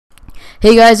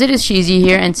Hey guys, it is Cheesy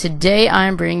here, and today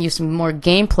I'm bringing you some more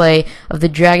gameplay of the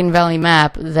Dragon Valley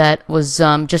map that was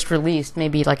just released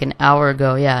maybe like an hour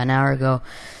ago. Yeah, an hour ago.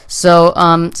 So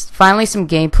finally some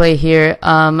gameplay here.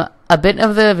 A bit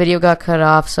of the video got cut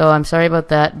off, so I'm sorry about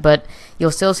that, but you'll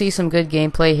still see some good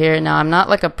gameplay here. Now, I'm not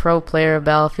like a pro player of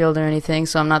Battlefield or anything,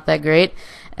 so I'm not that great.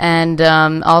 And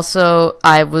also,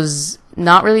 I was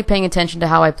not really paying attention to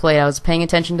how I played. I was paying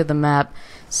attention to the map,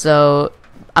 so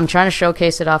I'm trying to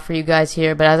showcase it off for you guys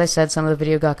here, but as I said, some of the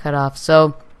video got cut off.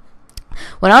 So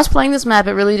when I was playing this map,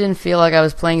 it really didn't feel like I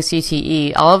was playing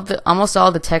CTE. Almost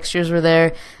all the textures were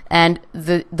there, and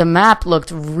the map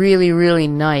looked really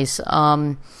nice.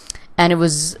 And it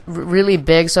was really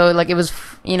big, so like it was,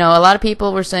 you know, a lot of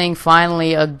people were saying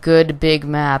finally a good big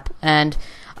map. And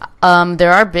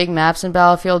there are big maps in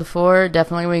Battlefield 4,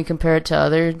 definitely when you compare it to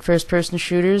other first-person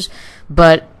shooters,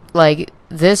 but like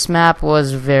this map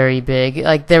was very big.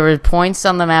 Like there were points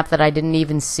on the map that I didn't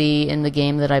even see in the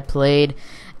game that I played,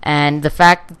 and the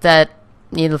fact that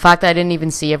I didn't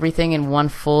even see everything in one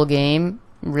full game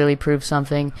really proved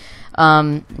something.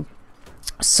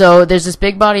 So there's this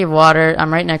big body of water.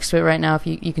 I'm right next to it right now, if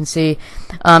you can see.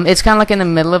 It's kind of like in the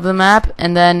middle of the map,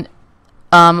 and then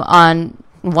on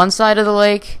one side of the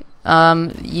lake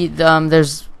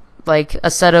there's like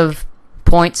a set of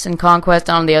points in Conquest.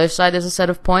 On the other side there's a set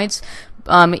of points.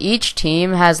 Each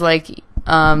team has like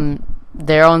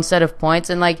their own set of points,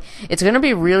 and like it's gonna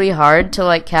be really hard to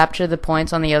like capture the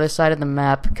points on the other side of the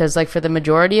map, because like for the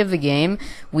majority of the game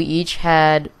we each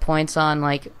had points on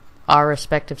like our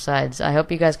respective sides. I hope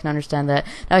you guys can understand that.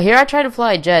 Now here I try to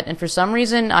fly a jet, and for some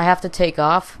reason I have to take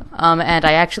off, and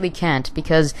I actually can't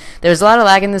because there's a lot of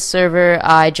lag in this server.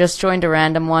 I just joined a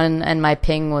random one and my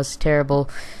ping was terrible,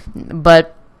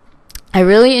 but I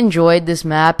really enjoyed this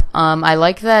map. I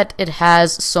like that it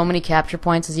has so many capture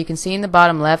points. As you can see in the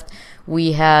bottom left,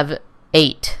 we have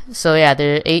 8. So yeah,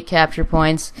 there are 8 capture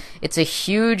points. It's a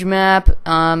huge map,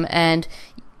 and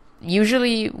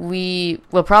usually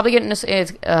we'll probably get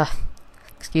into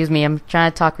excuse me, I'm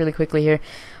trying to talk really quickly here,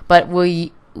 but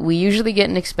we usually get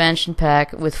an expansion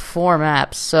pack with 4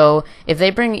 maps. So if they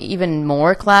bring even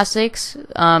more classics,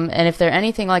 and if they're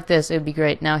anything like this, it would be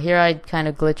great. Now here I kind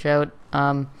of glitch out.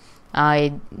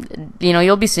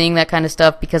 You'll be seeing that kind of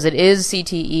stuff because it is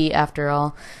CTE after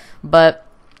all. But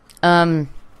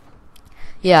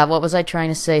yeah, what was I trying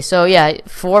to say? So yeah,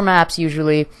 4 maps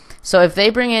usually. So if they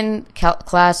bring in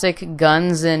classic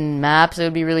guns and maps, it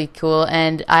would be really cool.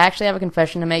 And I actually have a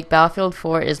confession to make. Battlefield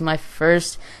 4 is my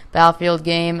first Battlefield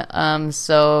game,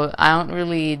 so I won't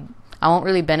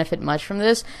really benefit much from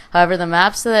this. However, the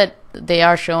maps that they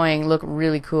are showing look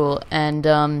really cool,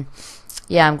 and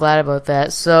yeah, I'm glad about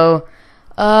that. So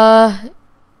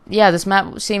yeah, this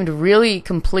map seemed really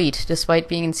complete despite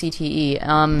being in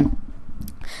CTE.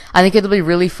 I think it'll be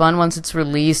really fun once it's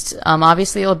released.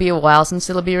 Obviously, it'll be a while since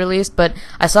it'll be released, but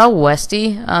I saw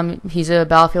Westy, he's a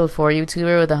Battlefield 4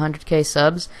 YouTuber with 100k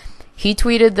subs. He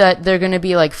tweeted that there are going to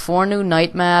be like 4 new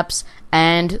night maps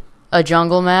and a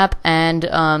jungle map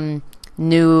and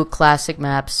new classic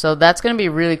maps. So that's going to be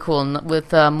really cool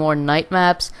with more night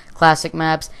maps, classic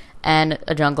maps, and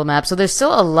a jungle map. So there's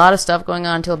still a lot of stuff going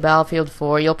on until Battlefield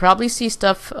 4. You'll probably see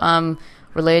stuff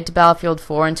related to Battlefield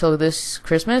 4 until this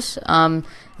Christmas.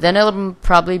 Then it'll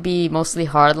probably be mostly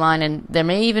Hardline, and there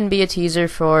may even be a teaser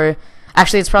for...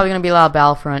 Actually, it's probably going to be a lot of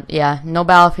Battlefront. Yeah, no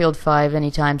Battlefield 5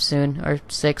 anytime soon, or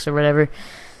 6 or whatever.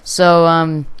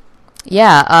 So,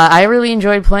 yeah, I really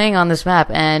enjoyed playing on this map,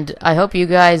 and I hope you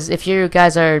guys, if you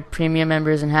guys are premium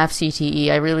members and have CTE,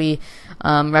 I really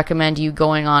recommend you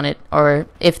going on it. Or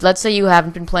if, let's say, you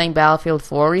haven't been playing Battlefield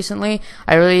 4 recently,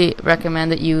 I really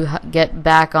recommend that you get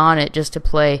back on it just to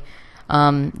play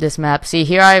this map. See,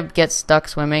 here I get stuck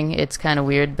swimming. It's kind of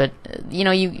weird, but you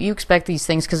know, you expect these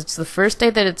things because it's the first day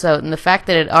that it's out, and the fact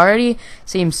that it already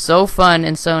seems so fun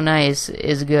and so nice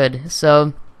is good.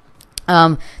 So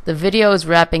the video is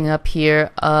wrapping up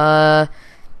here.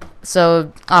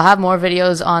 So I'll have more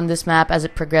videos on this map as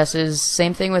it progresses.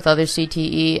 Same thing with other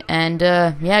CTE. And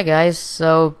yeah, guys,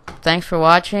 so thanks for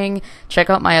watching. Check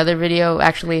out my other video.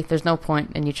 Actually, there's no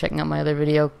point in you checking out my other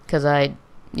video because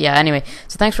yeah, anyway.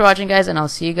 So thanks for watching, guys, and I'll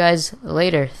see you guys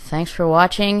later. Thanks for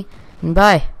watching, and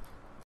bye.